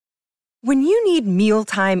When you need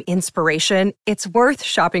mealtime inspiration, it's worth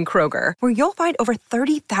shopping Kroger, where you'll find over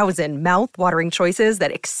 30,000 mouth-watering choices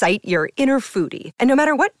that excite your inner foodie. And no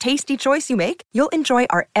matter what tasty choice you make, you'll enjoy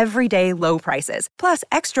our everyday low prices, plus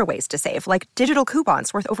extra ways to save, like digital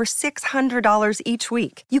coupons worth over $600 each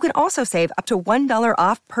week. You can also save up to $1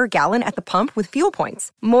 off per gallon at the pump with fuel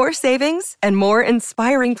points. More savings and more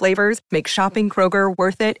inspiring flavors make shopping Kroger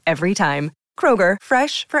worth it every time. Kroger,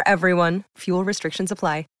 fresh for everyone. Fuel restrictions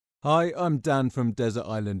apply. Hi, I'm Dan from Desert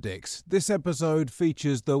Island Dicks. This episode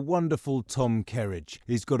features the wonderful Tom Kerridge.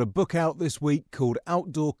 He's got a book out this week called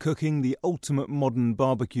Outdoor Cooking, the Ultimate Modern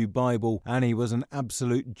Barbecue Bible, and he was an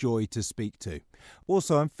absolute joy to speak to.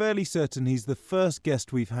 Also, I'm fairly certain he's the first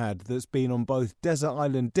guest we've had that's been on both Desert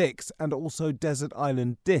Island Dicks and also Desert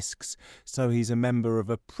Island Discs, so he's a member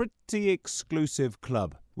of a pretty exclusive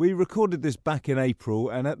club. We recorded this back in April,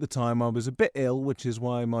 and at the time I was a bit ill, which is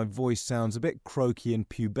why my voice sounds a bit croaky and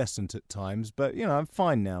pubescent at times, but I'm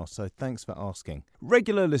fine now, so thanks for asking.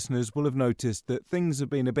 Regular listeners will have noticed that things have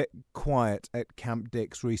been a bit quiet at Camp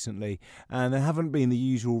Dicks recently, and there haven't been the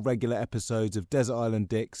usual regular episodes of Desert Island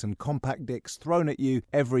Dicks and Compact Dicks thrown at you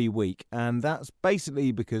every week, and that's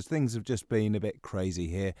basically because things have just been a bit crazy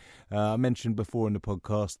here. I mentioned before in the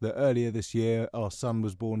podcast that earlier this year our son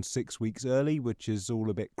was born 6 weeks early, which is all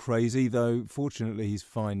a bit crazy, though fortunately he's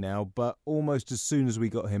fine now. But almost as soon as we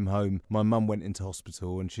got him home, my mum went into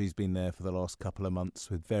hospital, and she's been there for the last couple of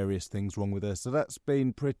months with various things wrong with her, so that's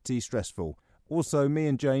been pretty stressful. Also, me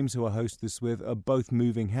and James, who I host this with, are both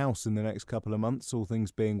moving house in the next couple of months, all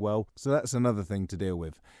things being well, so that's another thing to deal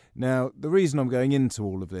with. Now, the reason I'm going into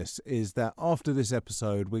all of this is that after this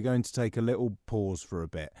episode, we're going to take a little pause for a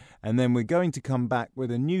bit, and then we're going to come back with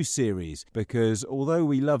a new series, because although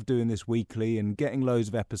we love doing this weekly and getting loads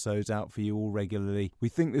of episodes out for you all regularly, we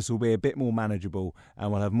think this will be a bit more manageable,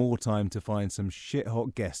 and we'll have more time to find some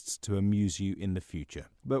shit-hot guests to amuse you in the future.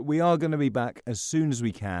 But we are going to be back as soon as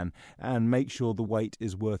we can, and make sure the wait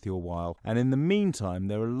is worth your while. And in the meantime,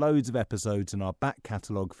 there are loads of episodes in our back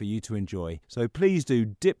catalogue for you to enjoy. So please do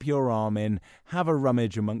dip your arm in, have a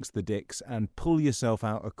rummage amongst the dicks, and pull yourself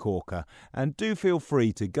out a corker. And do feel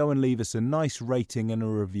free to go and leave us a nice rating and a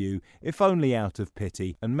review, if only out of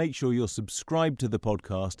pity. And make sure you're subscribed to the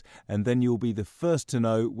podcast, and then you'll be the first to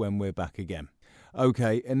know when we're back again.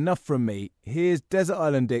 Okay, enough from me. Here's Desert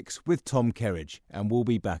Island Dicks with Tom Kerridge, and we'll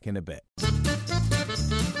be back in a bit.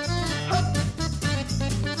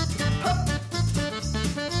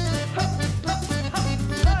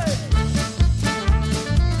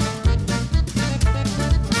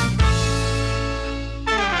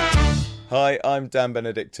 Hi, I'm Dan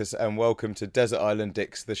Benedictus, and welcome to Desert Island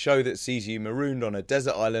Dicks, the show that sees you marooned on a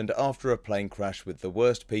desert island after a plane crash with the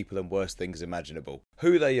worst people and worst things imaginable.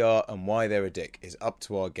 Who they are and why they're a dick is up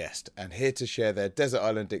to our guest, and here to share their Desert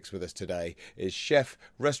Island Dicks with us today is chef,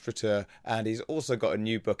 restaurateur, and he's also got a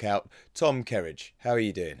new book out, Tom Kerridge. How are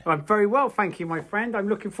you doing? I'm very well, thank you, my friend. I'm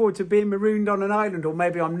looking forward to being marooned on an island, or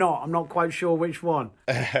maybe I'm not. I'm not quite sure which one.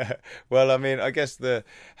 Well, I mean, I guess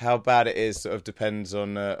how bad it is sort of depends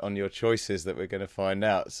on your choices that we're going to find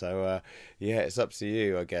out. So, yeah, it's up to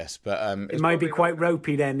you, I guess. But it may be quite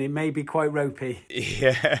ropey then. It may be quite ropey.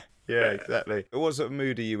 Yeah, exactly. What sort of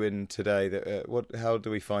mood are you in today? How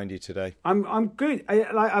do we find you today? I'm good.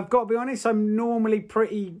 I've got to be honest. I'm normally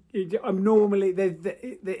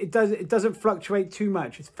it doesn't fluctuate too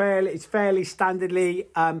much. It's fairly standardly.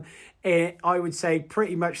 I would say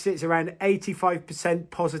pretty much sits around 85%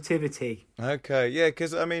 positivity. Okay, yeah,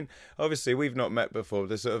 because I mean, obviously we've not met before.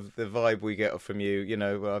 The sort of the vibe we get from you,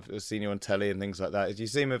 I've seen you on telly and things like that. Is you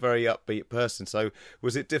seem a very upbeat person. So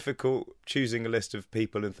was it difficult choosing a list of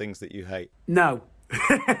people and things that you hate? No.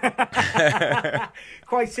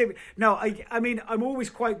 Quite simple. No, I mean, I'm always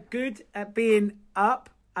quite good at being up.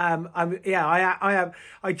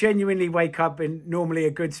 I genuinely wake up in normally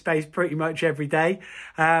a good space pretty much every day.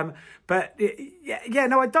 But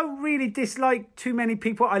I don't really dislike too many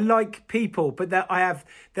people. I like people, but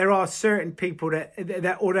there are certain people that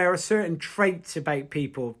there are certain traits about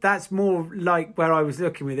people. That's more like where I was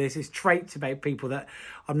looking with this, is traits about people that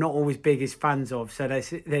I'm not always biggest fans of. So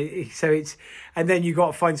and then you got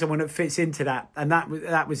to find someone that fits into that, and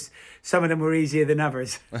that was some of them were easier than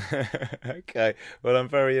others. Okay, well, I'm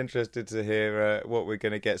very interested to hear what we're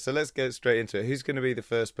going to get. So let's get straight into it. Who's going to be the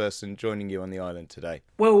first person joining you on the island today?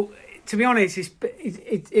 Well, to be honest,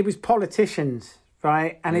 it was politicians,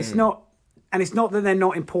 right? And it's not that they're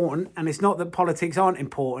not important, and it's not that politics aren't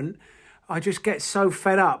important. I just get so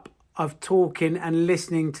fed up of talking and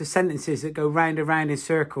listening to sentences that go round and round in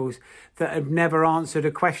circles that have never answered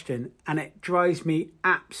a question. And it drives me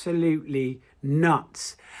absolutely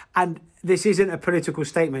nuts. And this isn't a political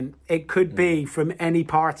statement. It could be from any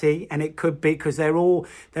party, and it could be because they're all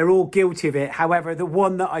guilty of it. However, the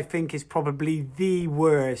one that I think is probably the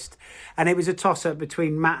worst, and it was a toss-up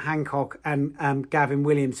between Matt Hancock and Gavin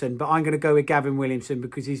Williamson, but I'm going to go with Gavin Williamson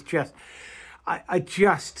because he's just,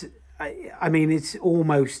 I mean, it's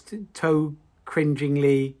almost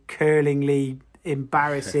toe-cringingly, curlingly,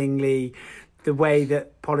 embarrassingly, the way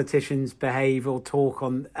that politicians behave or talk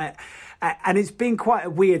on... and it's been quite a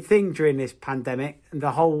weird thing during this pandemic, and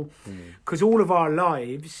the whole... Because all of our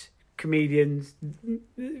lives, comedians,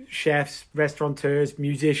 chefs, restaurateurs,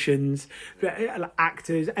 musicians,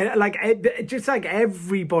 actors, just like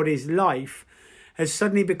everybody's life has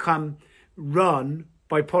suddenly become run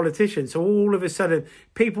by politicians. So all of a sudden,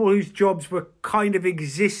 people whose jobs were kind of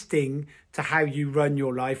existing to how you run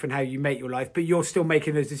your life and how you make your life, but you're still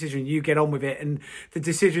making those decisions, you get on with it, and the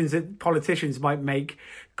decisions that politicians might make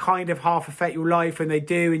kind of half affect your life, and they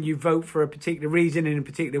do, and you vote for a particular reason in a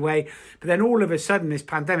particular way. But then all of a sudden, this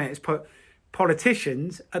pandemic has put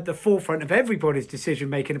politicians at the forefront of everybody's decision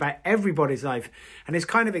making about everybody's life, and it's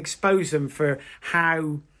kind of exposed them for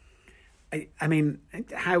how... I mean,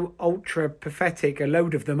 how ultra pathetic a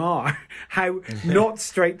load of them are, how not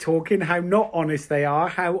straight talking, how not honest they are,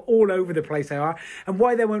 how all over the place they are, and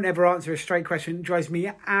why they won't ever answer a straight question drives me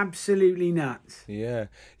absolutely nuts. Yeah,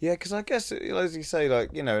 because I guess, as you say,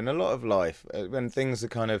 like, you know, in a lot of life, when things are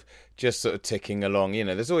kind of just sort of ticking along, you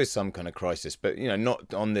know, there's always some kind of crisis, but, you know,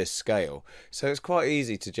 not on this scale. So it's quite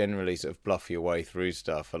easy to generally sort of bluff your way through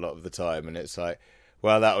stuff a lot of the time, and it's like,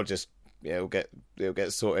 well, that'll just... it'll get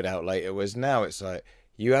sorted out later. Whereas now it's like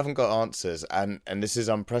you haven't got answers, and this is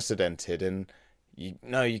unprecedented. And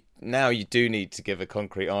now you do need to give a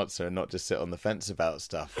concrete answer and not just sit on the fence about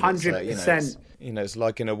stuff. 100%. It's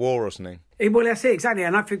like in a war or something. Well, that's it, exactly.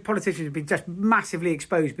 And I think politicians have been just massively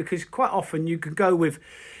exposed because quite often you can go with,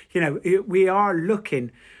 you know, we are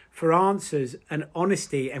looking for answers and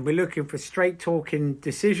honesty, and we're looking for straight talking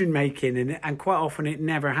decision making, and quite often it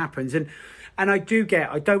never happens. And I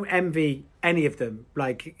don't envy any of them.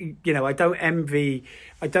 Like, you know, I don't envy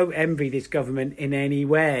this government in any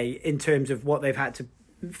way in terms of what they've had to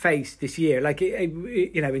face this year. Like,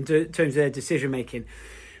 you know, in terms of their decision making.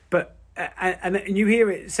 But and you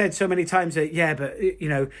hear it said so many times that you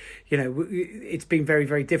know, it's been very,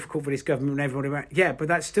 very difficult for this government and everyone around. Yeah, but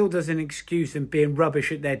that still doesn't excuse them being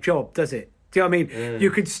rubbish at their job, does it? Do you know what I mean?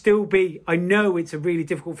 You could still be... I know it's a really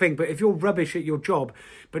difficult thing, but if you're rubbish at your job,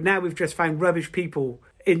 but now we've just found rubbish people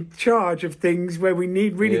in charge of things where we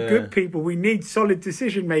need really good people, we need solid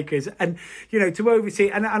decision makers, and, you know, to oversee...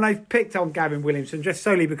 And I've picked on Gavin Williamson just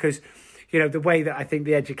solely because, you know, the way that I think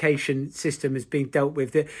the education system has been dealt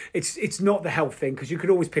with, it's not the health thing, because you could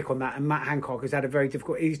always pick on that, and Matt Hancock has had a very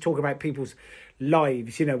difficult... He's talking about people's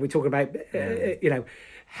lives, you know, we're talking about, you know...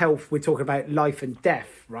 health, we're talking about life and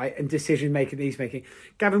death, right? And decision making that he's making.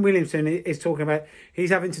 Gavin Williamson is talking about, he's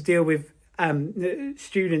having to deal with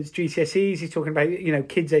students' GCSEs. He's talking about, you know,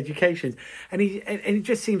 kids' education, and it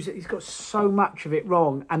just seems that he's got so much of it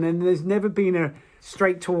wrong. And then there's never been a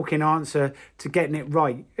straight talking answer to getting it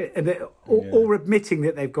right, or admitting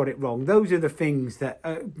that they've got it wrong. Those are the things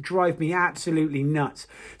that drive me absolutely nuts.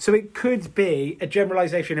 So it could be a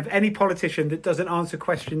generalisation of any politician that doesn't answer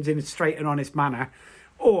questions in a straight and honest manner.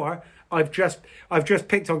 Or I've just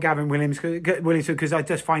picked on Gavin Williamson because I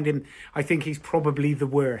just find him... I think he's probably the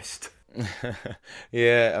worst.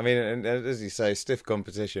 Yeah, I mean, and as you say, stiff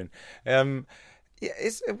competition. Yeah,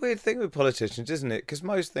 it's a weird thing with politicians, isn't it? Because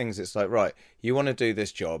most things, it's like, right, you want to do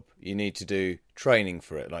this job, you need to do training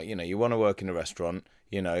for it. Like, you know, you want to work in a restaurant,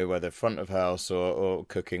 you know, whether front of house or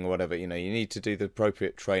cooking or whatever, you know, you need to do the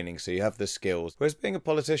appropriate training so you have the skills. Whereas being a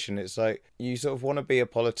politician, it's like you sort of want to be a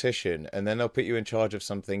politician, and then they'll put you in charge of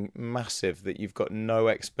something massive that you've got no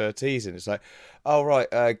expertise in. It's like, oh, right,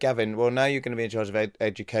 Gavin, well, now you're going to be in charge of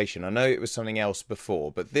education. I know it was something else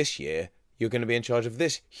before, but this year you're going to be in charge of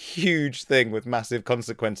this huge thing with massive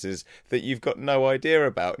consequences that you've got no idea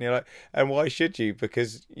about. And you're like, and why should you?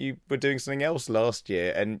 Because you were doing something else last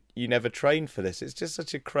year and you never trained for this. It's just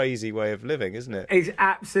such a crazy way of living, isn't it? It's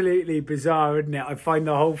absolutely bizarre, isn't it? I find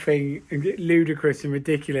the whole thing ludicrous and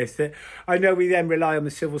ridiculous. That I know we then rely on the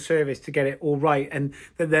civil service to get it all right, and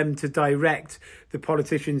for them to direct the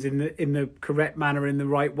politicians in the correct manner, in the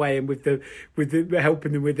right way, and with the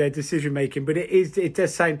helping them with their decision making. But it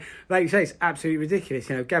does sound, like you say, it's absolutely ridiculous.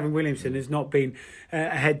 Gavin Williamson has not been a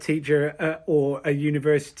head teacher or a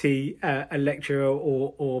university a lecturer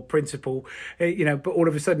or principal, but all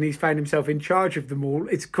of a sudden he's found himself in charge of them all.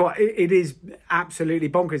 It is absolutely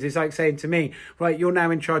bonkers. It's like saying to me, right, you're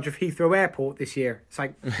now in charge of Heathrow Airport this year. It's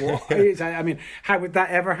like, what? How would that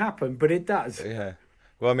ever happen? But it does. Yeah.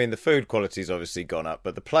 Well, the food quality's obviously gone up,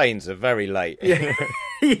 but the planes are very late. Yeah.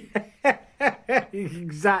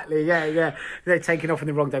 Exactly. Yeah. They're taking off in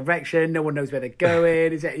the wrong direction. No one knows where they're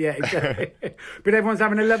going. Yeah, exactly. But everyone's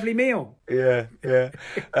having a lovely meal. Yeah.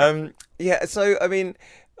 So,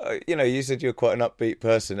 you said you're quite an upbeat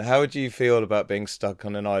person. How would you feel about being stuck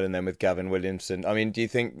on an island then with Gavin Williamson? Do you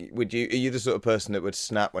think, are you the sort of person that would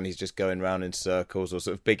snap when he's just going round in circles or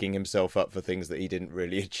sort of bigging himself up for things that he didn't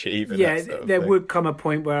really achieve? Yeah, there would come a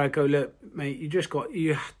point where I go, look, mate, you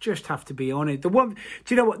just have to be on it. Do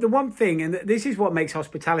you know what? The one thing, and this is what makes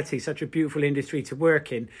hospitality such a beautiful industry to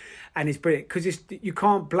work in, and it's brilliant because you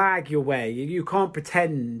can't blag your way, you can't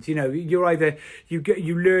pretend. You're either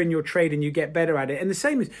you learn your trade and you get better at it, and the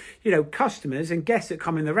same as customers and guests that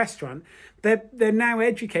come in the restaurant. They're now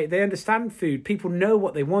educated. They understand food. People know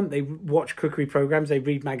what they want. They watch cookery programs. They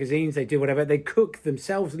read magazines. They do whatever. They cook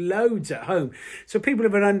themselves loads at home. So people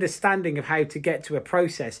have an understanding of how to get to a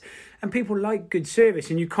process. And people like good service.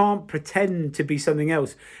 And you can't pretend to be something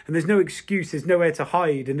else. And there's no excuse. There's nowhere to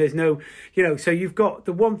hide. And there's no, so you've got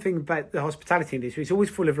the one thing about the hospitality industry. It's always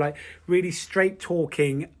full of really straight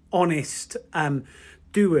talking, honest,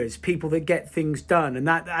 doers, people that get things done,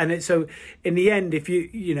 so in the end, if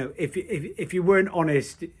you weren't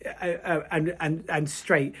honest and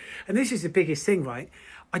straight, and this is the biggest thing, right?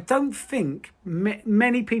 I don't think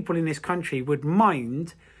many people in this country would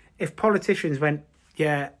mind if politicians went,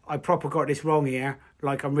 yeah, I proper got this wrong here.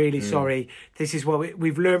 Like, I'm really sorry. This is what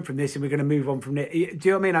we've learned from this, and we're going to move on from it. Do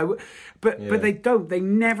you know what I mean? But they don't. They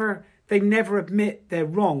never admit they're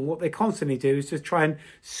wrong. What they constantly do is just try and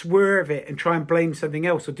swerve it and try and blame something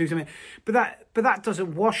else or do something. But that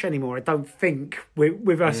doesn't wash anymore, I don't think,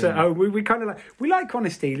 with us at home. We kind of we like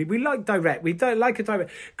honesty. We like direct. We don't like a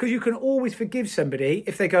direct, because you can always forgive somebody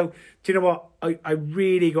if they go, do you know what? I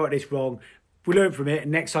really got this wrong. We learn from it,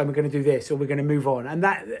 and next time we're going to do this, or we're going to move on. And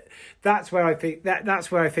that's where I think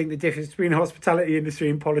the difference between the hospitality industry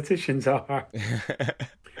and politicians are.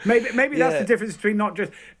 Maybe that's the difference between not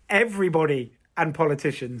just everybody and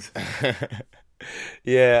politicians.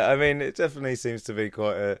 Yeah, it definitely seems to be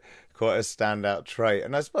quite a standout trait.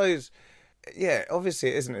 And I suppose, yeah, obviously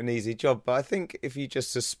it isn't an easy job, but I think if you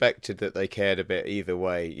just suspected that they cared a bit either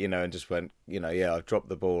way, and just went, yeah, I've dropped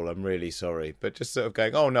the ball, I'm really sorry, but just sort of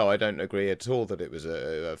going, oh no, I don't agree at all that it was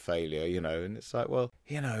a failure, and it's like, well,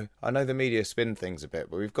 I know the media spin things a bit,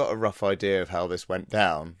 but we've got a rough idea of how this went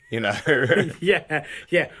down, Yeah,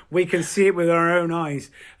 we can see it with our own eyes.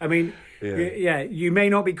 You may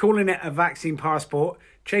not be calling it a vaccine passport.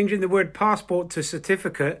 Changing the word passport to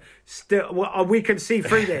certificate, still, we can see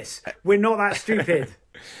through this. We're not that stupid.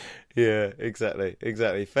 Yeah, exactly.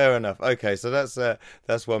 Fair enough. Okay, so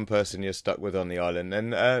that's one person you're stuck with on the island.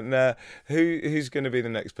 And who's going to be the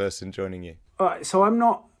next person joining you? All right, so I'm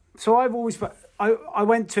not. So I've always. I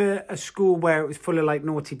went to a school where it was full of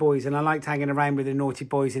naughty boys, and I liked hanging around with the naughty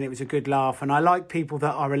boys, and it was a good laugh. And I like people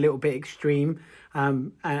that are a little bit extreme,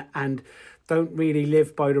 and don't really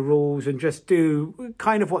live by the rules and just do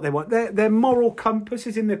kind of what they want. Their moral compass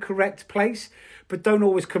is in the correct place, but don't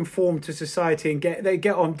always conform to society and get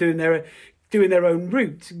on doing their own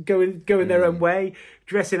route, going their own way,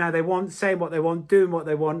 dressing how they want, saying what they want, doing what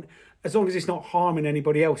they want, as long as it's not harming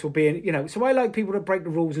anybody else or being, So I like people that break the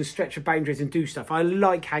rules and stretch the boundaries and do stuff. I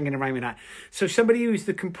like hanging around with that. So somebody who's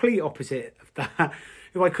the complete opposite of that,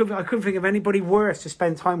 who I couldn't think of anybody worse to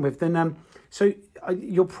spend time with than So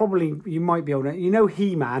you might be able to,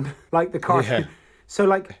 He-Man, like the cartoon. Yeah.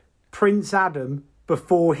 So Prince Adam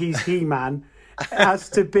before he's He-Man has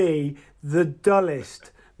to be the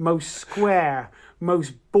dullest, most square,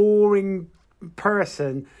 most boring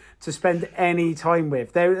person to spend any time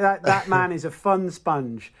with. That man is a fun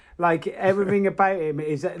sponge. Everything about him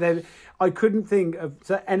is I couldn't think of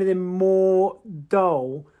anything more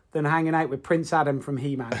dull than hanging out with Prince Adam from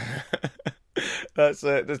He-Man. That's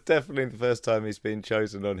definitely the first time he's been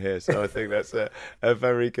chosen on here, so I think that's a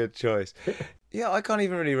very good choice. Yeah, I can't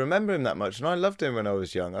even really remember him that much, and I loved him when I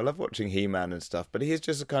was young. I love watching He-Man and stuff, but he's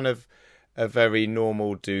just a very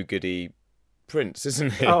normal do-goody prince,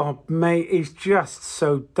 isn't he? Oh, mate, he's just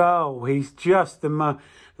so dull. He's just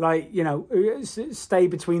stay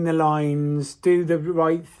between the lines, do the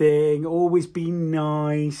right thing, always be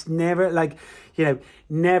nice, never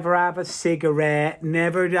never have a cigarette,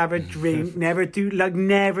 never have a drink, never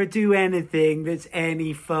do anything that's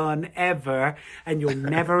any fun ever, and you'll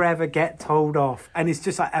never ever get told off. And it's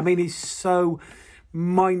just like, I mean, it's so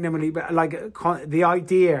mind-numbingly, like, the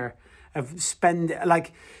idea of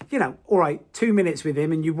all right, 2 minutes with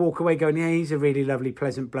him and you walk away going, yeah, he's a really lovely,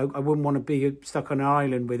 pleasant bloke. I wouldn't want to be stuck on an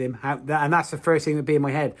island with him. And that's the first thing that'd be in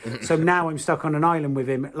my head. So now I'm stuck on an island with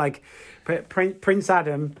him. Like Prince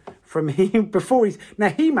Adam from before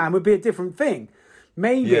He-Man would be a different thing.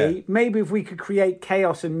 Maybe if we could create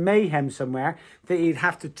chaos and mayhem somewhere, that he'd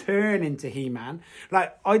have to turn into He-Man.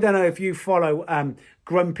 Like, I don't know if you follow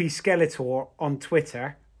Grumpy Skeletor on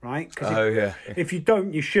Twitter. Right? If you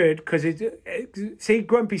don't, you should, because see,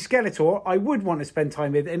 Grumpy Skeletor, I would want to spend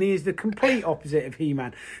time with, and he is the complete opposite of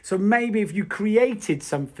He-Man. So maybe if you created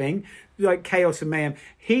something like Chaos and Mayhem,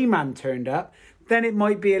 He-Man turned up, then it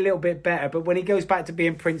might be a little bit better. But when he goes back to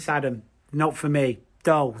being Prince Adam, not for me.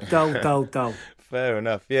 Dull. Fair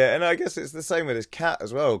enough. Yeah, and I guess it's the same with his cat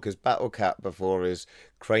as well, because Battle Cat before is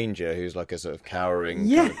Granger, who's like a sort of cowering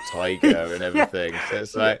kind of tiger and everything. So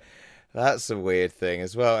it's like... That's a weird thing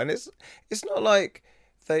as well. And it's not like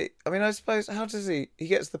I suppose, how does he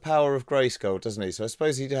gets the power of Grayskull, doesn't he? So I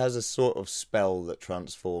suppose he has a sort of spell that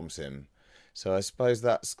transforms him. So I suppose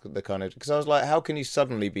that's the kind of, because I was like, how can you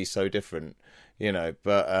suddenly be so different?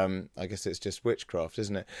 But I guess it's just witchcraft,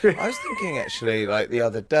 isn't it? I was thinking actually, like the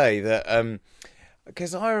other day that,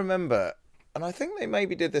 because I remember, and I think they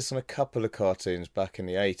maybe did this on a couple of cartoons back in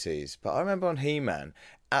the 80s, but I remember on He-Man,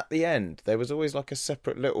 at the end, there was always like a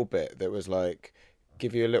separate little bit that was like,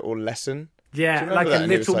 give you a little lesson. Yeah, like a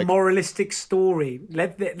little moralistic story.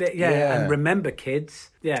 And remember,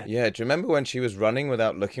 kids. Yeah. Yeah, do you remember when she was running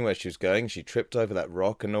without looking where she was going? She tripped over that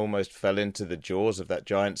rock and almost fell into the jaws of that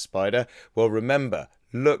giant spider. Well, remember,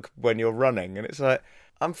 look when you're running. And it's like,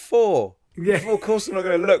 I'm 4. Yeah. Of course I'm not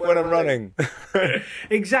going to look when I'm running.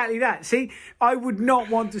 Exactly that. See, I would not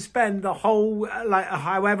want to spend the whole,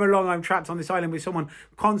 however long I'm trapped on this island with someone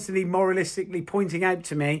constantly moralistically pointing out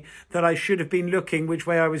to me that I should have been looking which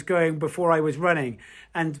way I was going before I was running.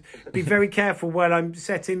 And be very careful while I'm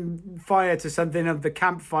setting fire to something of the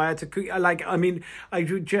campfire to cook.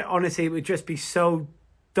 Honestly, it would just be so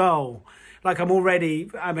dull. Like, I'm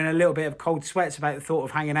in a little bit of cold sweats about the thought of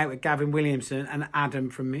hanging out with Gavin Williamson and Adam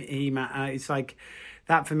from He-Man. It's like,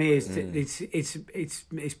 that for me is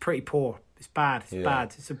it's pretty poor. It's bad. It's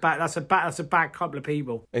bad. That's a bad couple of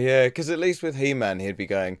people. Yeah, because at least with He-Man, he'd be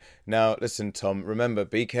going, now, listen, Tom, remember,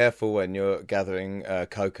 be careful when you're gathering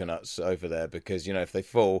coconuts over there, because, if they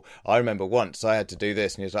fall, I remember once I had to do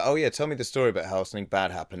this, and he was like, oh, yeah, tell me the story about how something bad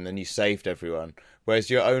happened, and then you saved everyone.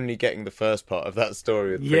 Whereas you're only getting the first part of that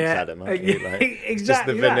story with Prince Adam, aren't you? Like, exactly. Just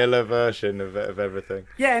the vanilla version of everything.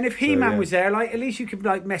 Yeah, and if He-Man was there, like, at least you could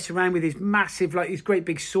like mess around with his massive, like, his great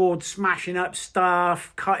big sword, smashing up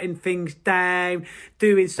stuff, cutting things down,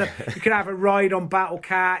 doing stuff. You could have a ride on Battle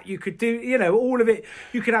Cat. You could do, all of it.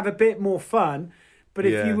 You could have a bit more fun. But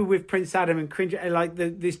if you were with Prince Adam and cringe, like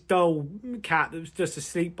this dull cat that was just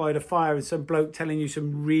asleep by the fire, and some bloke telling you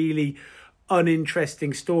some really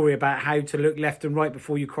uninteresting story about how to look left and right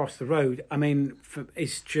before you cross the road. I mean,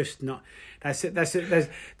 it's just not. That's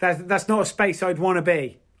not a space I'd want to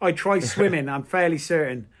be. I'd try swimming. I'm fairly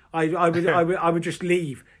certain. I would just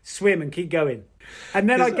leave, swim, and keep going, and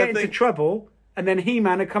then I'd get into trouble, and then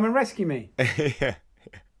He-Man would come and rescue me. Yeah.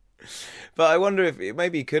 But I wonder if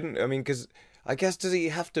maybe he couldn't. I mean, because I guess, does he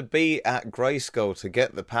have to be at Grayskull to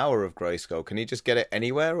get the power of Grayskull? Can he just get it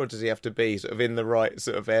anywhere, or does he have to be sort of in the right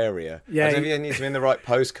sort of area? Yeah, I don't think he needs to be in the right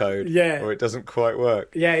postcode, or it doesn't quite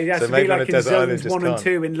work. Yeah, he has to be like in zones 1 and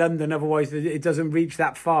 2 in London, otherwise it doesn't reach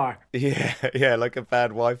that far. Yeah, like a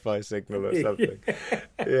bad Wi-Fi signal or something.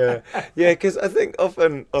 Yeah, because I think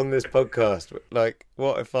often on this podcast, like,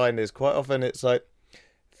 what I find is quite often it's like,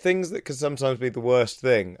 things that could sometimes be the worst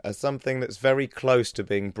thing are something that's very close to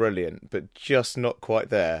being brilliant, but just not quite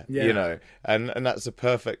there, and that's a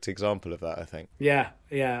perfect example of that, I think.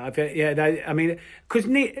 I mean, because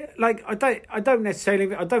like I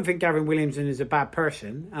don't think Gavin Williamson is a bad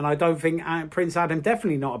person, and I don't think Prince Adam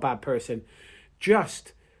definitely not a bad person,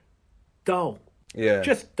 just dull. Yeah,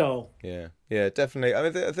 just dull. Yeah, definitely. I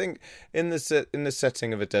mean, I think in the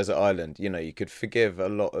setting of a desert island, you could forgive a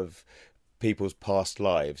lot of people's past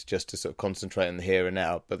lives just to sort of concentrate on the here and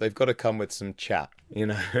now, but they've got to come with some chat,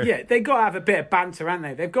 Yeah, they've got to have a bit of banter, haven't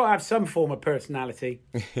they? They've got to have some form of personality.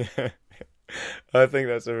 Yeah. I think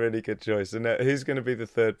that's a really good choice. And who's going to be the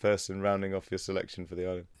third person rounding off your selection for the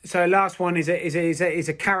island? So last one is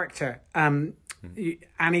a character,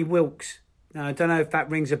 Annie Wilkes. Now, I don't know if that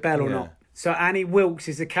rings a bell or not. So Annie Wilkes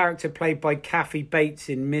is a character played by Kathy Bates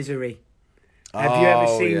in Misery. Have you ever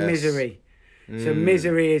seen yes. Misery? So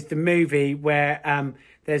Misery is the movie where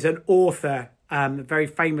there's an author, a very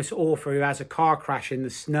famous author, who has a car crash in the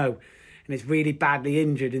snow and is really badly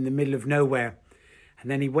injured in the middle of nowhere. And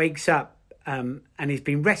then he wakes up and he's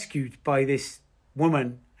been rescued by this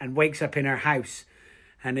woman and wakes up in her house.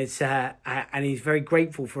 And and he's very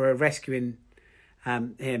grateful for her rescuing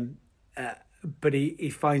him. But he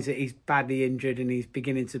finds that he's badly injured and he's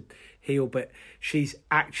beginning to heal. But she's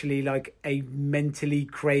actually like a mentally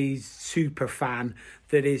crazed super fan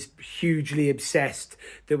that is hugely obsessed,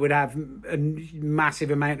 that would have a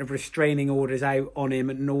massive amount of restraining orders out on him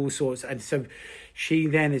and all sorts. And so she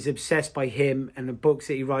then is obsessed by him and the books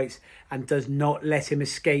that he writes and does not let him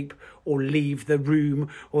escape or leave the room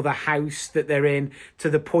or the house that they're in, to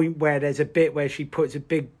the point where there's a bit where she puts a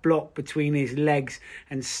big block between his legs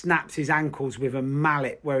and snaps his ankles with a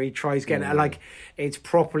mallet where he tries getting it. Like, it's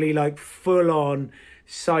properly like full on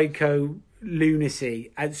psycho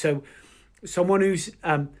lunacy. And so someone who's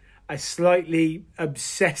a slightly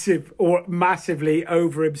obsessive or massively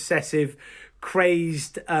over obsessive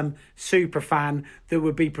crazed super fan that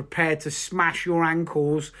would be prepared to smash your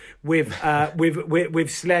ankles with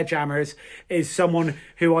sledgehammers is someone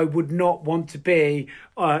who I would not want to be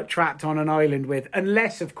trapped on an island with,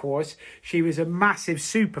 unless of course she was a massive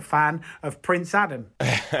super fan of Prince Adam.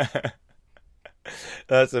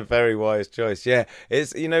 That's a very wise choice. Yeah,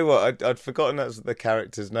 it's, you know what, I'd forgotten that's the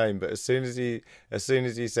character's name, but as soon as you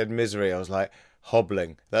said Misery, I was like,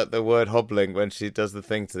 hobbling. That the word hobbling, when she does the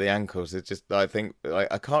thing to the ankles, it just, I think,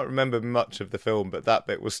 I can't remember much of the film, but that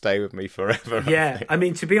bit will stay with me forever. Yeah, I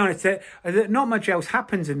mean, to be honest, not much else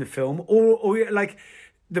happens in the film, or like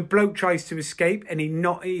the bloke tries to escape and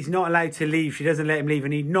he's not allowed to leave. She doesn't let him leave,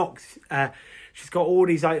 and he knocks. She's got all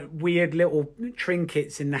these like weird little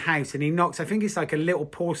trinkets in the house, and he knocks, I think it's like a little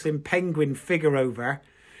porcelain penguin figure over,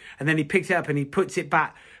 and then he picks it up and he puts it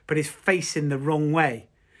back, but it's facing the wrong way.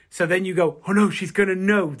 So then you go, oh no, she's going to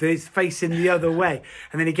know that it's facing the other way.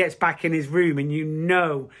 And then he gets back in his room and you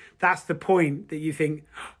know that's the point that you think,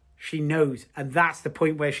 oh, she knows. And that's the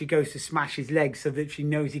point where she goes to smash his legs so that she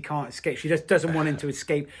knows he can't escape. She just doesn't want him to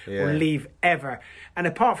escape or leave ever. And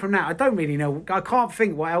apart from that, I don't really know. I can't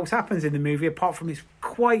think what else happens in the movie apart from this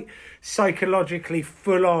quite psychologically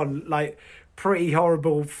full on, like, pretty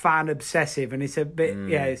horrible fan obsessive, and it's a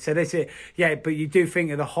bit so that's it. But you do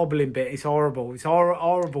think of the hobbling bit. It's horrible. It's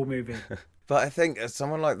horrible movie. But I think as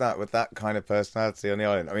someone like that with that kind of personality on the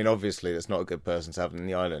island, I mean, obviously that's not a good person to have on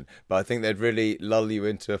the island, but I think they'd really lull you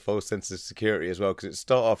into a false sense of security as well, because it'd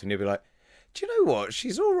start off and you'd be like, do you know what,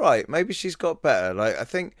 she's all right, maybe she's got better, like, I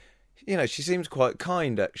think, you know, she seems quite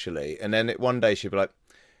kind actually. And then one day she'd be like,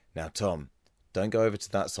 now Tom, don't go over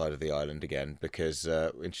to that side of the island again, because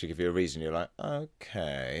when she give you a reason, you're like,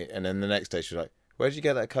 okay. And then the next day she's like, where'd you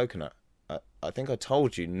get that coconut? I think I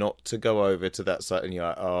told you not to go over to that side. And you're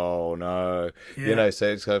like, oh no. Yeah. You know, so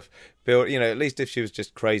it's kind of built, you know, at least if she was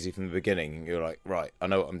just crazy from the beginning, you're like, right, I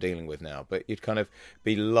know what I'm dealing with now. But you'd kind of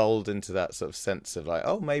be lulled into that sort of sense of like,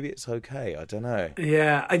 oh, maybe it's okay. I don't know.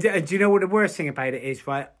 Yeah. Do you know what the worst thing about it is,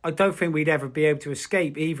 right? I don't think we'd ever be able to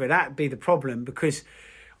escape either. That'd be the problem, because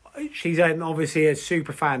she's obviously a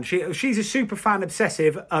super fan. She's a super fan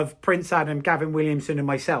obsessive of Prince Adam, Gavin Williamson, and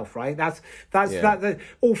myself, right? That's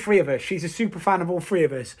all three of us. She's a super fan of all three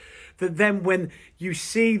of us. That then when you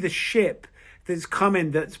see the ship that's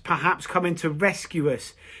perhaps coming to rescue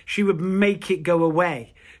us, she would make it go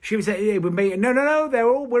away. She would say, it would make, no,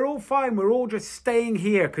 we're all fine. We're all just staying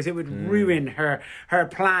here, because it would ruin her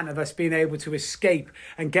plan of us being able to escape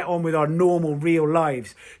and get on with our normal real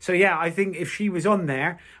lives. So yeah, I think if she was on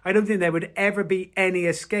there, I don't think there would ever be any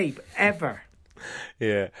escape, ever.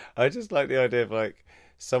 Yeah, I just like the idea of like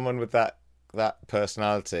someone with that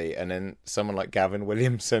personality and then someone like Gavin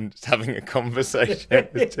Williamson just having a conversation.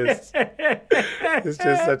 It's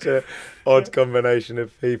just such a odd combination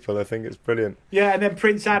of people. I think it's brilliant. Yeah, and then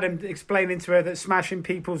Prince Adam explaining to her that smashing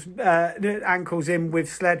people's ankles in with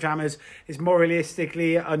sledgehammers is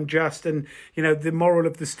moralistically unjust, and you know the moral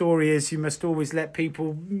of the story is you must always let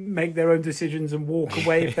people make their own decisions and walk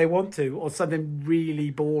away if they want to, or something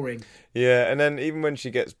really boring. Yeah, and then even when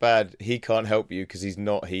she gets bad, he can't help you because he's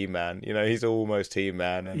not He-Man. You know, he's almost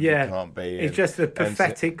He-Man, and he can't be. It's just a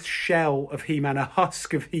pathetic shell of He-Man, a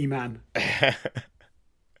husk of He-Man.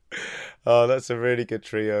 Oh, that's a really good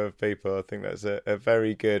trio of people. I think that's a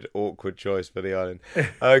very good, awkward choice for the island.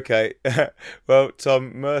 Okay. Well,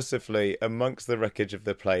 Tom, mercifully, amongst the wreckage of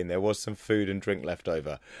the plane, there was some food and drink left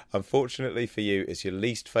over. Unfortunately for you, it's your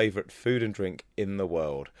least favourite food and drink in the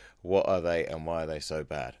world. What are they and why are they so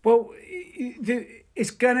bad? Well,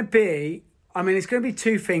 it's going to be I mean, it's going to be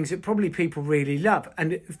two things that probably people really love.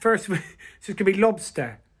 And first, so it's going to be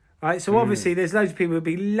lobster, right? So obviously there's loads of people who'll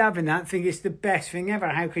be loving that, think it's the best thing ever.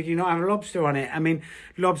 How could you not have lobster on it? I mean,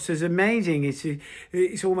 lobster's amazing.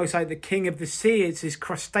 It's almost like the king of the sea. It's this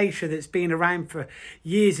crustacea that's been around for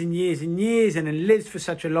years and years and years and it lives for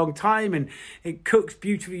such a long time and it cooks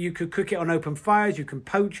beautifully. You could cook it on open fires. You can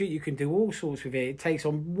poach it. You can do all sorts with it. It takes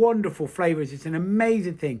on wonderful flavours. It's an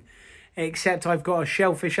amazing thing, except I've got a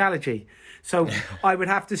shellfish allergy. So I would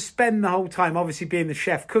have to spend the whole time, obviously being the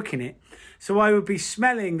chef, cooking it. So I would be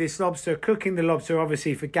smelling this lobster, cooking the lobster,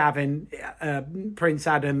 obviously for Gavin, Prince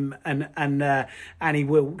Adam, and Annie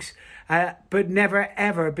Wilkes, but never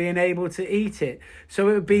ever being able to eat it. So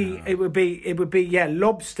it would be. Yeah,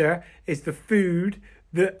 lobster is the food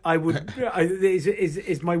that I would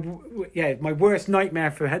is my worst nightmare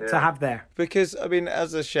to have there. Because I mean,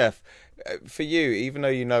 as a chef, for you, even though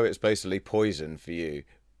you know it's basically poison for you,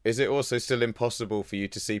 is it also still impossible for you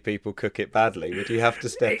to see people cook it badly? Would you have to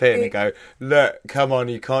step in and go, look, come on,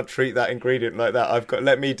 you can't treat that ingredient like that.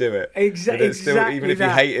 Let me do it. Exactly. Even if you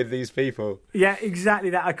hated these people. Yeah, exactly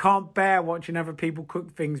that. I can't bear watching other people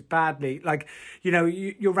cook things badly. Like, you know,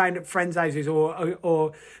 you're round at friends' houses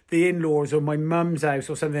or the in-laws or my mum's house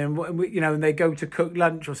or something, and they go to cook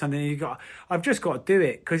lunch or something. And I've just got to do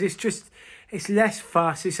it because it's less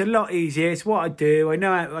fuss. It's a lot easier. It's what I do. I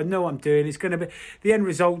know what I'm doing. It's going to be, the end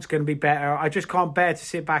result's going to be better. I just can't bear to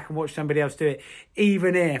sit back and watch somebody else do it,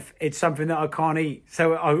 even if it's something that I can't eat.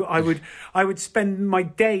 So I would spend my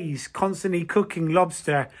days constantly cooking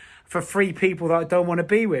lobster for 3 people that I don't want to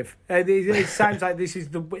be with. It sounds like this is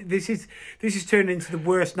turned into the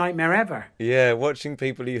worst nightmare ever. Yeah, watching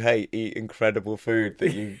people you hate eat incredible food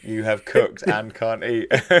that you have cooked and can't eat.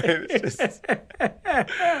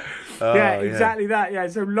 Exactly that. Yeah,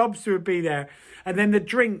 so lobster would be there, and then the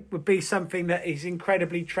drink would be something that is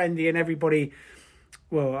incredibly trendy and everybody.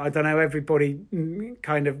 Well, I don't know. Everybody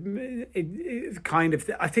kind of.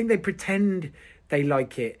 I think they pretend they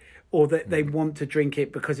like it, or that they want to drink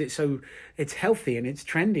it because it's healthy and it's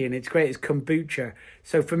trendy and it's great. It's kombucha.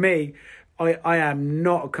 So for me, I am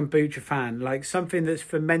not a kombucha fan. Like something that's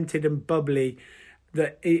fermented and bubbly,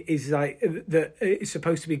 that is like that is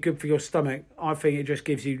supposed to be good for your stomach. I think it just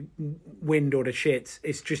gives you wind or the shits.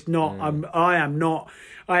 It's just not. I am not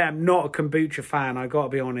a kombucha fan. I got to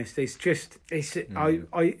be honest. It's just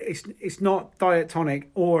it's not diet tonic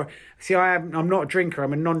or see. I'm not a drinker.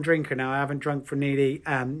 I'm a non-drinker now. I haven't drunk for nearly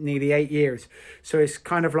 8 years. So it's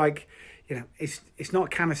kind of like, you know, it's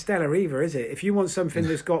not Canistella either, is it? If you want something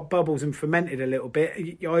that's got bubbles and fermented a little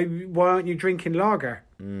bit, why aren't you drinking lager?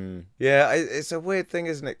 Yeah, it's a weird thing,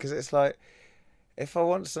 isn't it? Because it's like, if I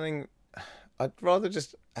want something, I'd rather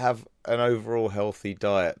just have an overall healthy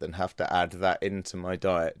diet than have to add that into my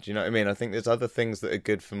diet. Do you know what I mean? I think there's other things that are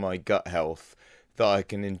good for my gut health that I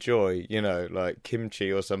can enjoy, you know, like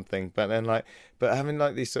kimchi or something. But having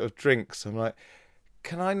like these sort of drinks, I'm like,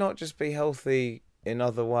 can I not just be healthy in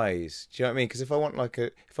other ways? Do you know what I mean? Because if I want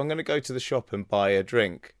if I'm going to go to the shop and buy a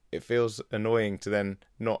drink, it feels annoying to then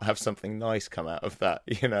not have something nice come out of that,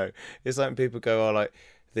 you know? It's like when people go, oh, like,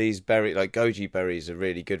 these goji berries are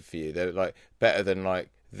really good for you. They're, like, better than, like,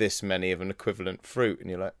 this many of an equivalent fruit. And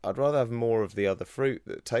you're like, I'd rather have more of the other fruit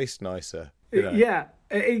that tastes nicer. You know? Yeah,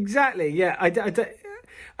 exactly. Yeah,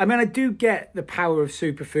 I mean, I do get the power of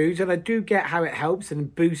superfoods and I do get how it helps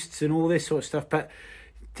and boosts and all this sort of stuff, but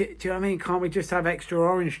do you know what I mean? Can't we just have extra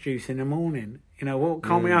orange juice in the morning? You know, what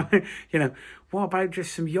can't we have? You know, what about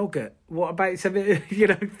just some yogurt? What about some, you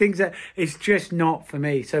know, things that it's just not for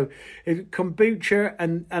me. So kombucha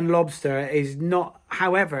and lobster is not,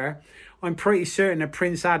 however, I'm pretty certain that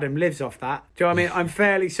Prince Adam lives off that. Do you know what I mean? I'm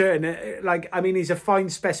fairly certain that, he's a fine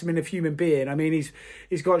specimen of human being. I mean,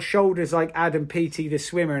 he's got shoulders like Adam Peaty, the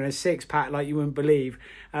swimmer, and a 6-pack like you wouldn't believe.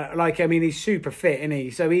 He's super fit, isn't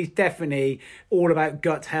he? So he's definitely all about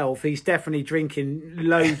gut health. He's definitely drinking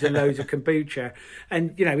loads and loads of kombucha.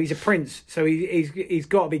 And, you know, he's a prince. So he's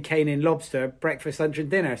got to be caning lobster, breakfast, lunch and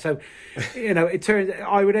dinner. So, you know, it turns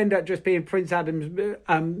I would end up just being Prince Adam's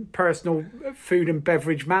personal food and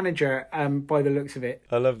beverage manager by the looks of it.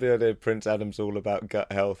 I love the idea of Prince Adam's all about gut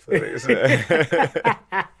health.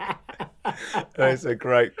 That's a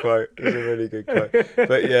great quote. It's a really good quote.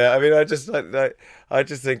 But yeah, I mean, I just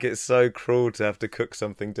think it's so cruel to have to cook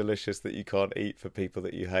something delicious that you can't eat for people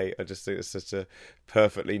that you hate. I just think it's such a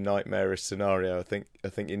perfectly nightmarish scenario. I think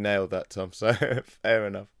you nailed that, Tom. So fair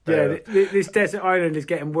enough. This desert island is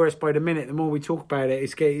getting worse by the minute. The more we talk about it,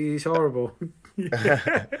 it's horrible.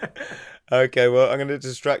 Okay, well, I'm going to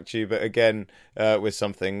distract you, but again, with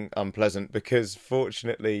something unpleasant, because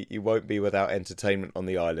fortunately you won't be without entertainment on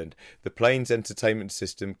the island. The plane's entertainment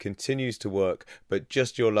system continues to work, but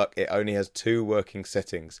just your luck, it only has 2 working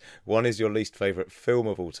settings. One is your least favourite film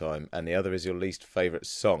of all time, and the other is your least favourite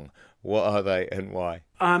song. What are they and why?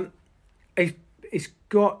 It's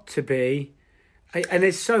got to be... And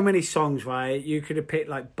there's so many songs, right? You could have picked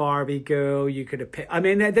like Barbie Girl. You could have picked... I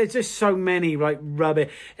mean, there's just so many, like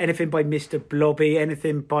rubbish. Anything by Mr. Blobby.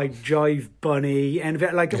 Anything by Jive Bunny.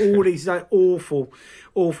 Anything, like all these like awful.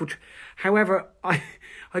 However, I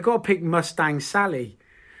got to pick Mustang Sally.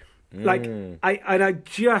 Like, I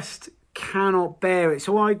just cannot bear it.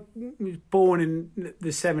 So I was born in the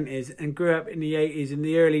 70s and grew up in the 80s. And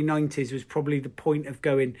the early 90s was probably the point of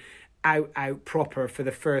going out proper for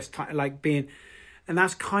the first time. Like being... And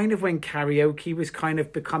that's kind of when karaoke was kind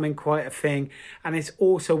of becoming quite a thing. And it's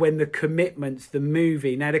also when The Commitments, the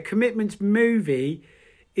movie. Now, The Commitments movie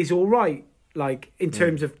is all right, like, in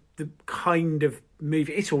terms of the kind of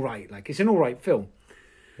movie. It's all right. Like, it's an all right film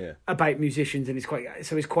about musicians. And it's quite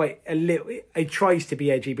a little... It tries to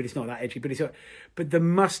be edgy, but it's not that edgy. But the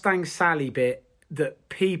Mustang Sally bit that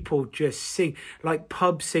people just sing, like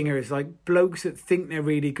pub singers, like blokes that think they're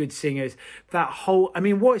really good singers. That whole, I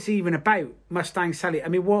mean, what's it even about, Mustang Sally? I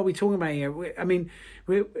mean, what are we talking about here? We're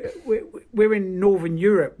in Northern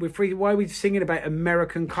Europe. We're free. Why are we singing about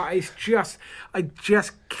American car? It's just, I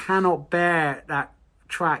just cannot bear that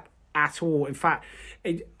track at all. In fact,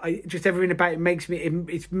 just everything about it makes me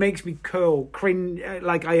curl, cringe.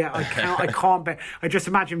 Like I can't bear. I just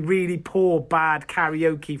imagine really poor, bad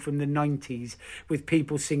karaoke from the 90s with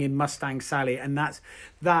people singing Mustang Sally, and that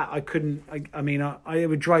I couldn't. It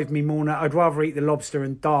would drive me more. I'd rather eat the lobster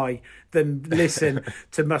and die than listen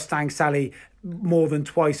to Mustang Sally more than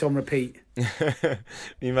twice on repeat.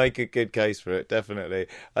 You make a good case for it, definitely.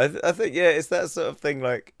 I think, yeah, it's that sort of thing,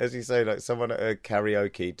 like, as you say, like someone at a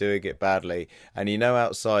karaoke doing it badly, and you know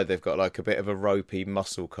outside they've got like a bit of a ropey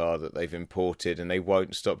muscle car that they've imported and they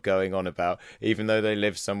won't stop going on about, even though they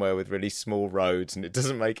live somewhere with really small roads and it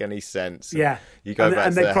doesn't make any sense. Yeah. You go back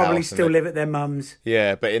and to they their probably house still live at their mum's.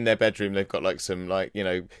 Yeah, but in their bedroom they've got like some, like, you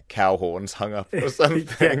know, cow horns hung up or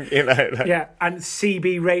something. You know, like... Yeah, and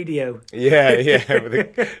CB radio. Yeah,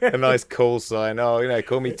 with a nice call sign. Oh, you know,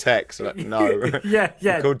 call me Tex. Like, no. Yeah.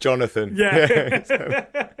 I'm called Jonathan. Yeah.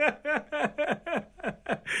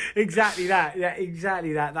 Exactly that. Yeah,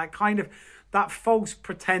 exactly that. That kind of, that false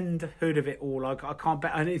pretendhood of it all. I can't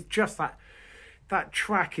bet. And it's just that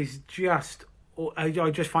track is just,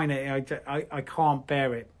 I just find it, I can't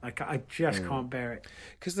bear it. I just can't bear it.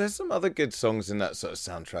 Because there's some other good songs in that sort of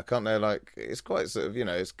soundtrack, aren't there? Like, it's quite sort of, you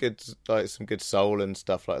know, it's good, like some good soul and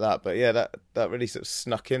stuff like that. But yeah, that really sort of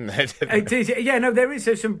snuck in there, didn't it? It is. Yeah, no, there is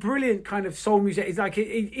some brilliant kind of soul music. It's like,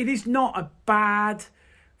 it is not a bad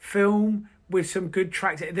film with some good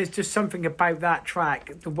tracks. There's just something about that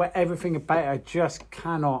track, everything about it, I just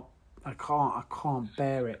cannot, I can't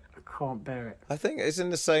bear it. Can't bear it. I think it's in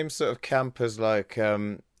the same sort of camp as like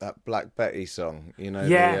that Black Betty song, you know,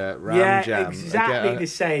 the Ram Jam. Exactly the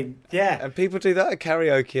same. Yeah, and people do that at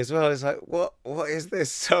karaoke as well. It's like, what is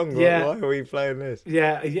this song? Yeah. Why are we playing this?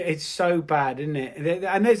 Yeah, it's so bad, isn't it?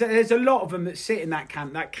 And there's a lot of them that sit in that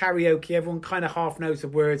camp, that karaoke. Everyone kind of half knows the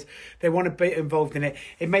words. They want to be involved in it.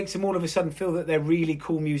 It makes them all of a sudden feel that they're really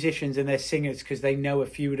cool musicians and they're singers because they know a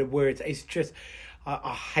few of the words. It's just,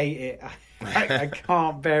 I hate it. I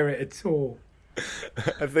can't bear it at all.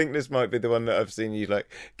 I think this might be the one that I've seen you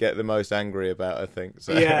like get the most angry about. I think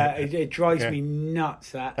so. Yeah, it drives me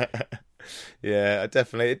nuts. That. Yeah, it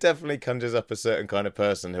definitely conjures up a certain kind of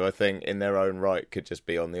person who I think, in their own right, could just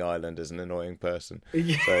be on the island as an annoying person.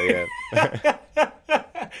 Yeah. So yeah. Do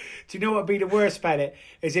you know what would be the worst about it?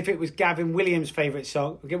 Is if it was Gavin Williamson's favourite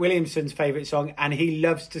song, and he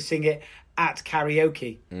loves to sing it at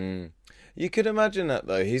karaoke. You could imagine that,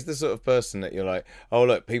 though. He's the sort of person that you're like, oh,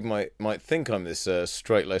 look, people might think I'm this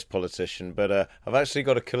straight-laced politician, but I've actually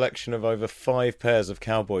got a collection of over 5 pairs of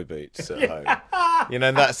cowboy boots at home. You know,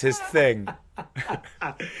 and that's his thing.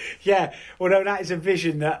 Yeah, although that is a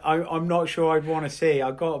vision that I'm not sure I'd want to see.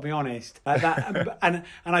 I've got to be honest. And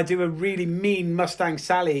I do a really mean Mustang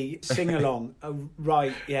Sally sing-along.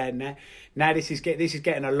 Right, yeah. Now this is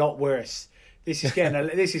getting a lot worse. This is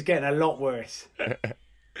getting a lot worse.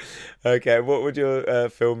 Okay, what would your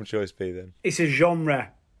film choice be then? It's a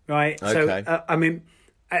genre, right? Okay. So, I mean,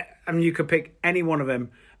 you could pick any one of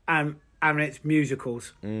them, and it's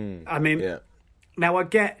musicals. I mean, yeah. Now I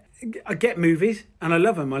get movies, and I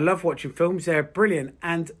love them. I love watching films; they're brilliant,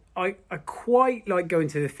 and I quite like going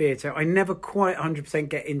to the theatre. I never quite 100%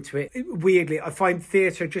 get into it. Weirdly, I find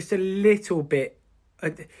theatre just a little bit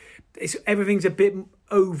everything's a bit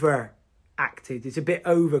over acted. It's a bit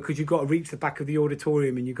over because you've got to reach the back of the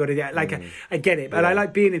auditorium and you've got to I get it, but I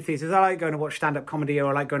like being in theatres. I like going to watch stand-up comedy, or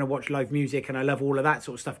I like going to watch live music, and I love all of that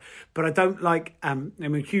sort of stuff, but I don't like I'm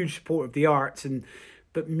a huge supporter of the arts,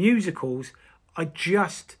 but musicals I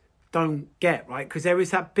just don't get, right? Because there is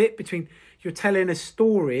that bit between you're telling a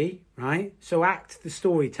story, right? So act the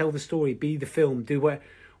story, tell the story, be the film, do what.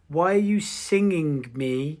 Why are you singing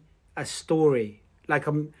me a story? Like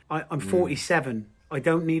I'm 47. I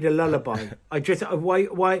don't need a lullaby. I just why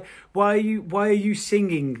are you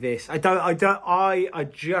singing this? I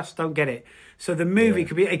just don't get it. So the movie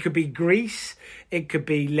could be Grease, it could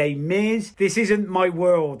be Les Mis. This isn't my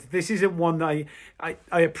world. This isn't one that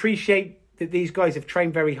I appreciate that these guys have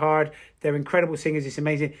trained very hard. They're incredible singers. It's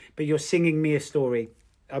amazing. But you're singing me a story.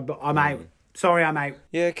 I'm out. Sorry, I'm out.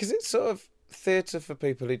 Yeah, because it's sort of theatre for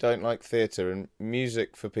people who don't like theatre, and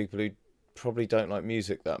music for people who probably don't like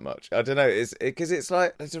music that much. I don't know. It's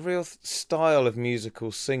like there's a real style of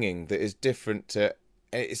musical singing that is different to.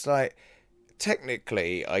 It's like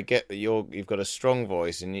technically, I get that you've got a strong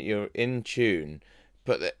voice and you're in tune,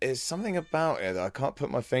 but there's something about it that I can't put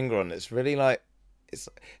my finger on. It's really like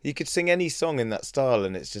you could sing any song in that style,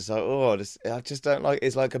 and it's just like I just don't like.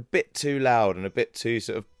 It's like a bit too loud and a bit too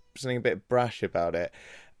sort of something a bit brash about it.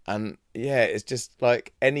 And yeah, it's just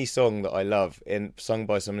like any song that I love sung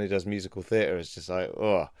by someone who does musical theatre is just like,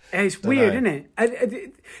 it's weird, isn't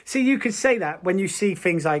it? See, you could say that when you see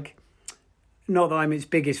things like, not that I'm its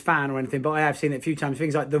biggest fan or anything, but I have seen it a few times,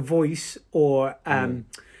 things like The Voice or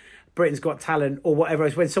Britain's Got Talent or whatever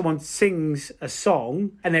else, when someone sings a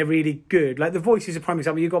song and they're really good. Like The Voice is a prime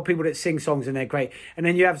example. You've got people that sing songs and they're great. And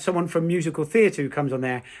then you have someone from musical theatre who comes on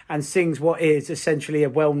there and sings what is essentially a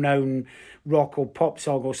well-known rock or pop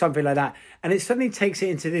song or something like that. And it suddenly takes it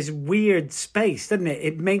into this weird space, doesn't it?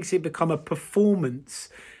 It makes it become a performance.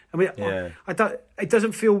 I mean, it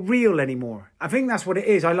doesn't feel real anymore. I think that's what it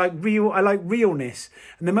is. I like realness.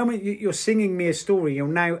 And the moment you're singing me a story, you're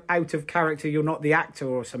now out of character. You're not the actor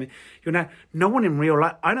or something. You're now no one in real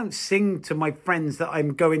life. I don't sing to my friends that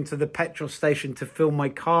I'm going to the petrol station to fill my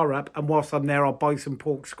car up, and whilst I'm there, I'll buy some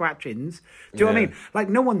pork scratchings. Do you know what I mean? Like,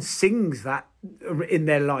 no one sings that in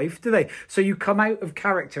their life, do they? So you come out of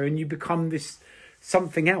character and you become this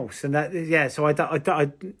something else, and so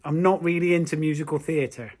I'm not really into musical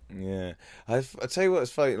theatre. Yeah, I tell you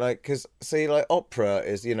what's funny, like, because see, like, opera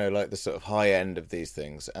is, like the sort of high end of these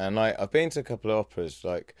things, and I've been to a couple of operas,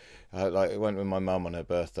 like I went with my mum on her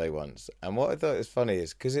birthday once, and what I thought was funny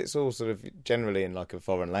is because it's all sort of generally in like a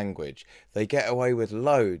foreign language, they get away with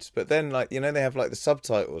loads, but then like they have like the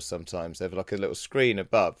subtitles sometimes, they have like a little screen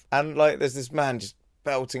above, and like there's this man just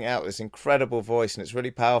belting out this incredible voice, and it's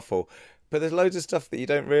really powerful. But there's loads of stuff that you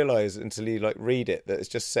don't realise until you like read it, that it's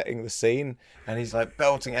just setting the scene. And he's like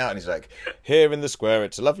belting out, and he's like, "Here in the square,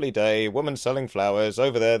 it's a lovely day. Woman selling flowers.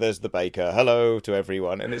 Over there's the baker. Hello to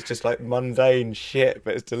everyone." And it's just like mundane shit,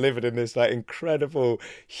 but it's delivered in this like incredible,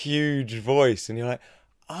 huge voice. And you're like,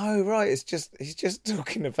 oh right, he's just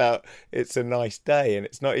talking about it's a nice day, and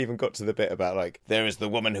it's not even got to the bit about like, there is the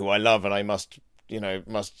woman who I love, and I must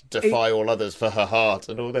defy all others for her heart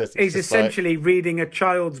and all this. He's essentially reading a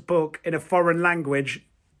child's book in a foreign language,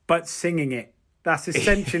 but singing it. That's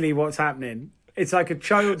essentially what's happening. It's like a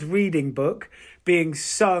child's reading book being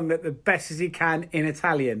sung at the best as he can in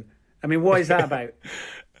Italian. I mean, what is that about?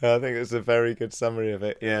 I think it's a very good summary of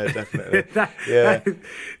it. Yeah, definitely.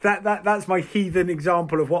 That's my heathen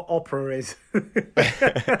example of what opera is.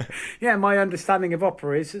 Yeah, my understanding of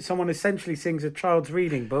opera is that someone essentially sings a child's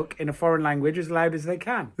reading book in a foreign language as loud as they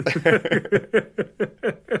can.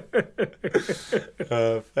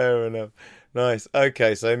 Fair enough. Nice.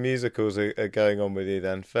 Okay, so musicals are going on with you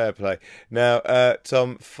then. Fair play. Now,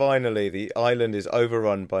 Tom, finally, the island is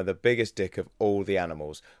overrun by the biggest dick of all the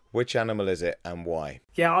animals. Which animal is it and why?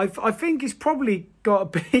 Yeah, I think it's probably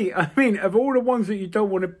got to be, I mean, of all the ones that you don't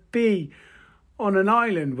want to be on an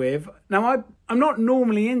island with. Now, I'm not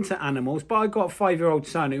normally into animals, but I got a 5-year-old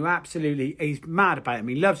son who absolutely, he's mad about them.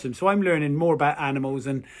 He loves them. So I'm learning more about animals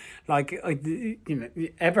than like,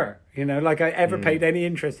 ever, like I ever paid any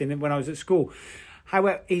interest in it when I was at school.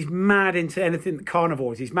 However, he's mad into anything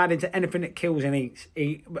carnivores. He's mad into anything that kills and eats.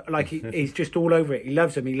 He's just all over it. He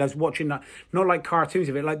loves them. He loves watching that, not like cartoons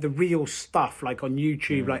of it, like the real stuff, like on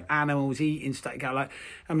YouTube, like animals eating stuff.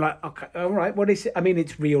 I'm like, okay, all right, what is it? I mean,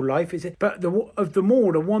 it's real life, is it? But the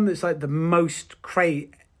one that's like the most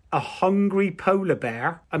a hungry polar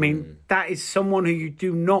bear. I mean, that is someone who you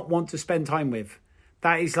do not want to spend time with.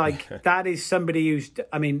 That is like, that is somebody who's,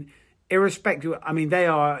 I mean, irrespective. I mean,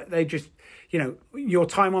 they just. Your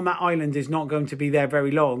time on that island is not going to be there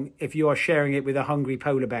very long if you are sharing it with a hungry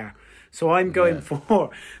polar bear. So I'm going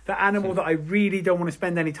for the animal that I really don't want to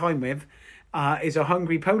spend any time with is a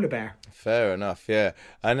hungry polar bear. Fair enough, yeah.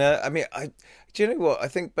 And I mean, do you know what? I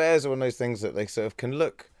think bears are one of those things that they sort of can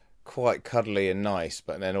look quite cuddly and nice,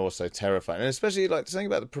 but then also terrifying. And especially like something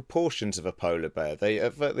about the proportions of a polar bear. They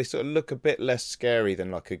sort of look a bit less scary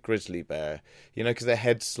than like a grizzly bear, you know, because their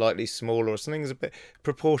head's slightly smaller or something's a bit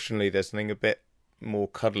proportionally. There's something a bit more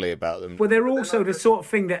cuddly about them. Well, they're also the sort of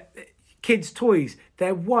thing that kids' toys,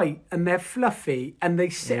 they're white and they're fluffy and they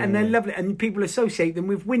sit and they're lovely, and people associate them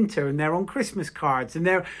with winter, and they're on Christmas cards, and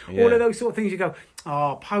they're all of those sort of things. You go,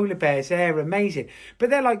 oh, polar bears, they're amazing.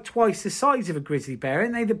 But they're like twice the size of a grizzly bear,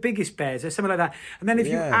 aren't they? The biggest bears or something like that. And then if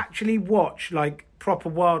you actually watch like proper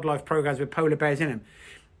wildlife programs with polar bears in them,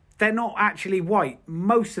 they're not actually white.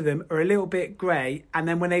 Most of them are a little bit grey, and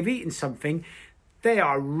then when they've eaten something, they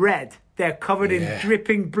are red. They're covered in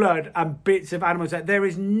dripping blood and bits of animals. There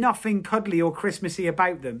is nothing cuddly or Christmassy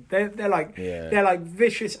about them. They're like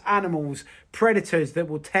vicious animals, predators that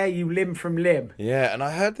will tear you limb from limb. Yeah, and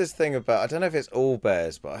I heard this thing about, I don't know if it's all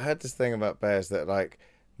bears, but I heard this thing about bears that like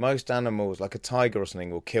most animals, like a tiger or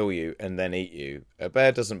something, will kill you and then eat you. A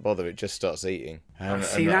bear doesn't bother; it just starts eating.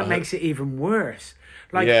 That makes it even worse.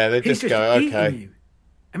 Like, they just go, okay. You.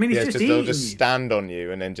 I mean, he's they'll just stand on you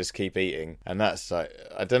and then just keep eating, and that's like,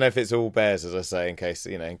 I don't know if it's all bears, as I say, in case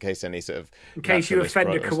you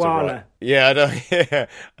offend a koala. I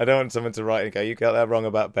don't want someone to write and go, you got that wrong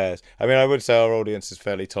about bears. I mean, I would say our audience is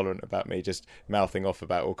fairly tolerant about me just mouthing off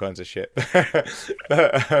about all kinds of shit,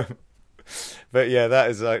 but yeah, that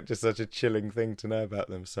is like just such a chilling thing to know about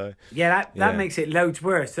them. So that makes it loads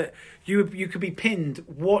worse. That you could be pinned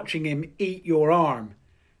watching him eat your arm.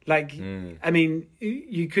 Like, I mean,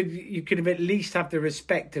 you could have at least have the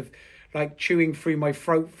respect of like chewing through my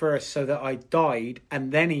throat first so that I died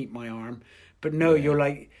and then eat my arm. But no, you're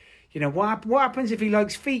like, you know, what happens if he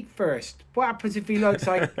likes feet first? What happens if he likes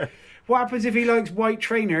what happens if he likes white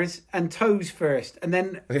trainers and toes first? And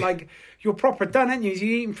then like you're proper done, aren't you?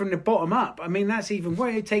 You're eating from the bottom up. I mean, that's even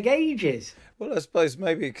worse. It'd take ages. Well, I suppose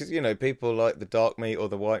maybe because, you know, people like the dark meat or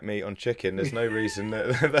the white meat on chicken. There's no reason that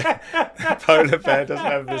the polar bear doesn't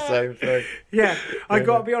have the same thing. Yeah, I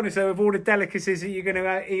got to be honest though, of all the delicacies that you're going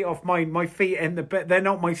to eat off my feet, and they're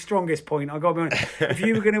not my strongest point. I got to be honest. If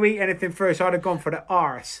you were going to eat anything first, I'd have gone for the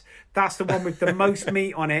arse. That's the one with the most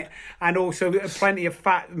meat on it, and also plenty of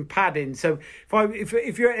fat and padding. So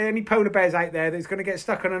if you're any polar bears out there that's going to get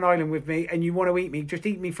stuck on an island with me and you want to eat me, just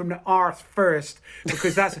eat me from the arse first,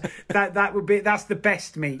 because that's the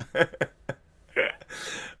best meat.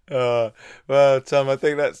 Well, Tom, I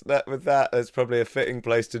think that's probably a fitting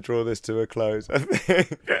place to draw this to a close, I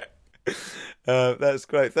think. That's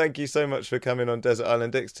great. Thank you so much for coming on Desert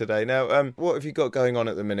Island Dicks today. Now, what have you got going on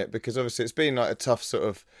at the minute? Because obviously it's been like a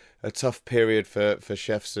tough period for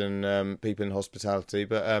chefs and people in hospitality.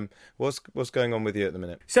 But what's going on with you at the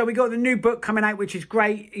minute? So we got the new book coming out, which is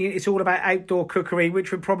great. It's all about outdoor cookery,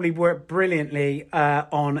 which would probably work brilliantly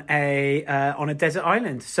on a desert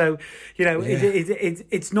island. So you know,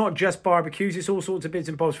 it's not just barbecues; it's all sorts of bits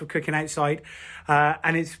and bobs for cooking outside,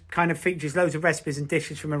 and it's kind of features loads of recipes and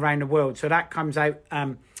dishes from around the world. So that comes out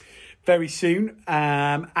very soon,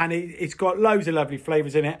 and it's got loads of lovely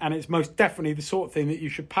flavours in it, and it's most definitely the sort of thing that you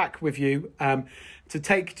should pack with you to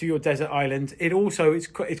take to your desert island. It also it's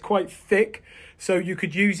quite thick, so you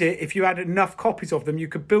could use it if you had enough copies of them. You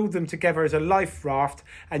could build them together as a life raft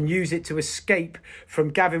and use it to escape from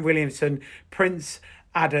Gavin Williamson, Prince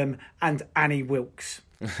Adam, and Annie Wilkes.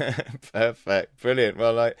 Perfect, brilliant.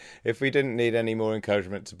 Well, like, if we didn't need any more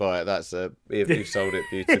encouragement to buy it, you've sold it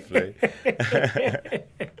beautifully.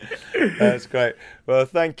 That's great. Well,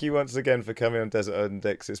 thank you once again for coming on Desert Island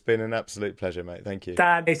Dicks. It's been an absolute pleasure, mate. Thank you.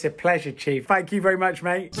 Dan, it's a pleasure, Chief. Thank you very much,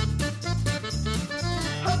 mate.